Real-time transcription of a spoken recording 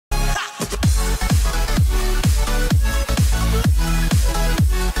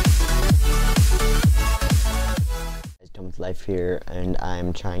Life here, and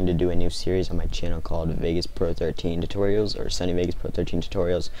I'm trying to do a new series on my channel called Vegas Pro 13 Tutorials, or Sony Vegas Pro 13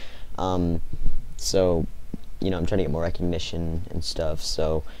 Tutorials. So, you know, I'm trying to get more recognition and stuff,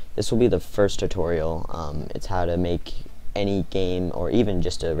 so this will be the first tutorial. It's how to make any game, or even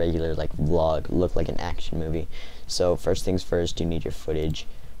just a regular like vlog, look like an action movie. So first things first, you need your footage.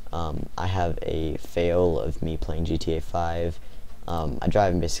 I have a fail of me playing GTA 5. I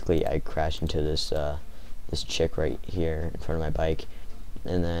drive and basically I crash into this this chick right here in front of my bike,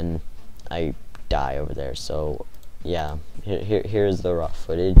 and then I die over there. So yeah, here's the raw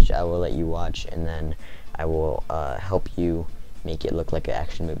footage. I will let you watch, and then I will help you make it look like an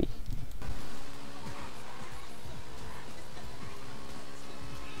action movie.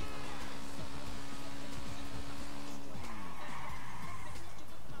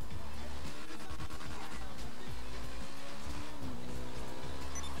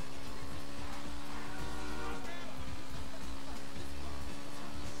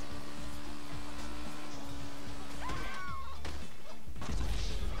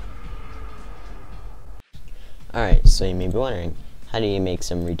 Alright, so you may be wondering, how do you make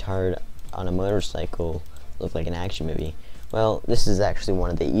some retard on a motorcycle look like an action movie? Well, this is actually one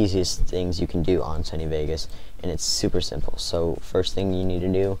of the easiest things you can do on Sony Vegas, and it's super simple. So first thing you need to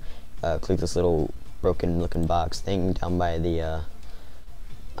do, click this little broken looking box thing down by the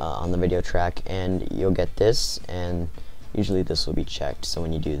on the video track, and you'll get this, and usually this will be checked. So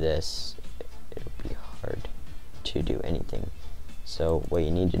when you do this, it'll be hard to do anything. So what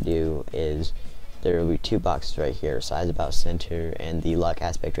you need to do is, there will be two boxes right here, size about center and the lock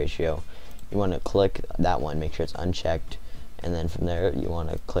aspect ratio. You want to click that one, make sure it's unchecked, and then from there you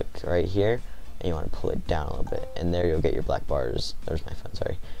want to click right here and you want to pull it down a little bit, and there you'll get your black bars. There's my phone,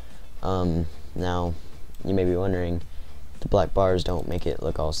 sorry. Now you may be wondering, the black bars don't make it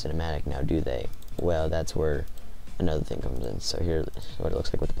look all cinematic now, do they? Well, that's where another thing comes in. So here's what it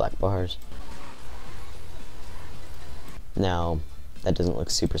looks like with the black bars. Now that doesn't look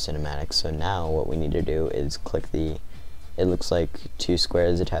super cinematic, so now what we need to do is click it looks like two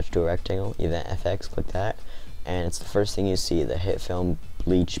squares attached to a rectangle, Event FX, click that, and it's the first thing you see, the hit film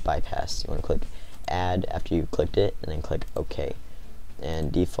bleach bypass. You want to click add after you clicked it, and then click OK,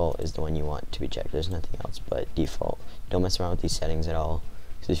 and default is the one you want to be checked. There's nothing else but default. Don't mess around with these settings at all,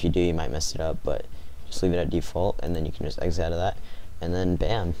 because if you do you might mess it up, but just leave it at default, and then you can just exit out of that, and then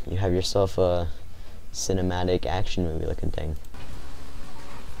bam, you have yourself a cinematic action movie looking thing.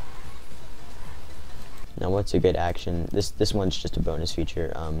 Now what's a good action? This one's just a bonus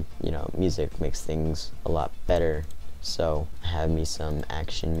feature. You know, music makes things a lot better, so I have me some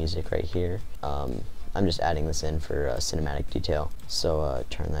action music right here. I'm just adding this in for cinematic detail, so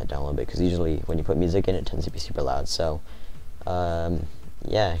turn that down a little bit, because usually when you put music in it tends to be super loud. So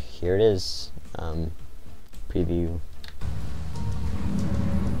yeah, here it is. Preview.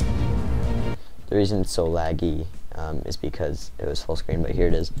 The reason it's so laggy is because it was full screen, but here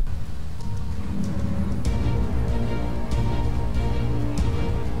it is.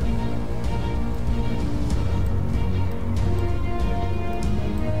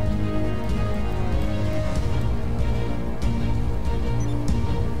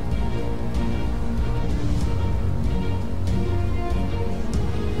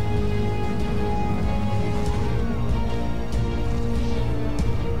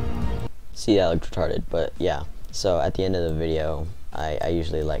 See, that looked retarded, but yeah. So at the end of the video, I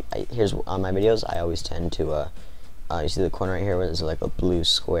usually here's on my videos, I always tend to you see the corner right here where there's like a blue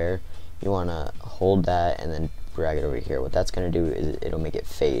square. You want to hold that and then drag it over here. What that's going to do is it'll make it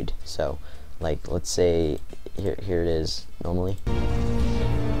fade. So like, let's say here it is normally.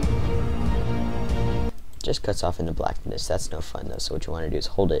 Just cuts off into blackness. That's no fun though. So what you want to do is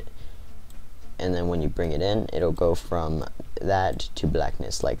hold it, and then when you bring it in, it'll go from that to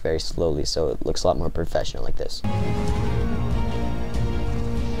blackness, like very slowly, so it looks a lot more professional like this.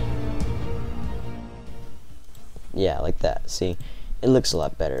 Yeah, like that. See, it looks a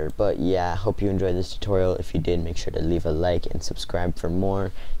lot better. But yeah, I hope you enjoyed this tutorial. If you did, make sure to leave a like and subscribe for more.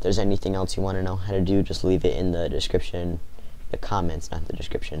 If there's anything else you want to know how to do, just leave it in the description, the comments, not the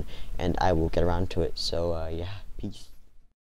description, and I will get around to it. So yeah, peace.